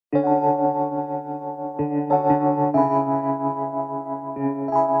Feels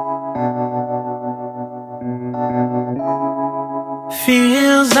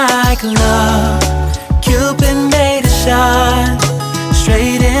like love, Cupid made a shot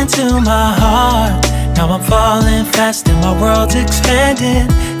straight into my heart. Now I'm falling fast and my world's expanding.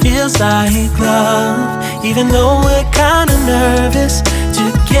 Feels like love, even though we're kinda nervous.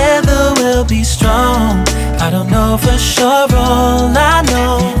 Together we'll be strong. I don't know for sure, all I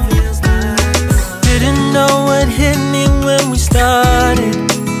know. Didn't know what hit me when we started.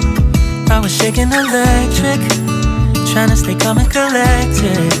 I was shaking electric, trying to stay calm and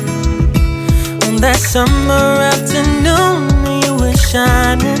collected. On that summer afternoon, you were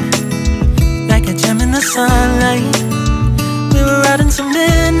shining like a gem in the sunlight. We were out until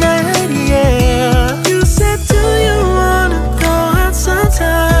midnight, yeah. You said, do you wanna go out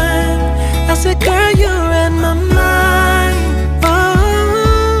sometime? I said, girl, you read my mind.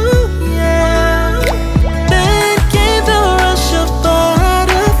 Oh, yeah. Then came the rush of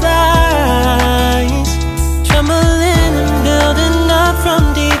butterflies, trembling and building up from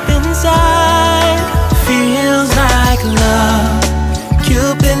deep inside. Feels like love,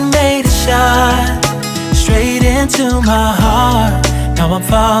 Cupid made a shot straight into my heart. Now I'm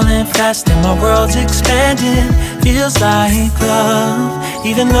falling fast and my world's expanding. Feels like love,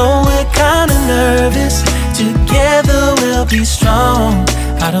 even though we're kinda nervous. Together we'll be strong.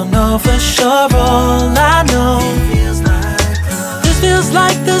 I don't know for sure, all I know. This feels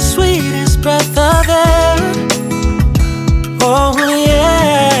like the sweetest breath of air. Oh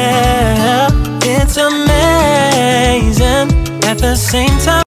yeah, it's amazing at the same time.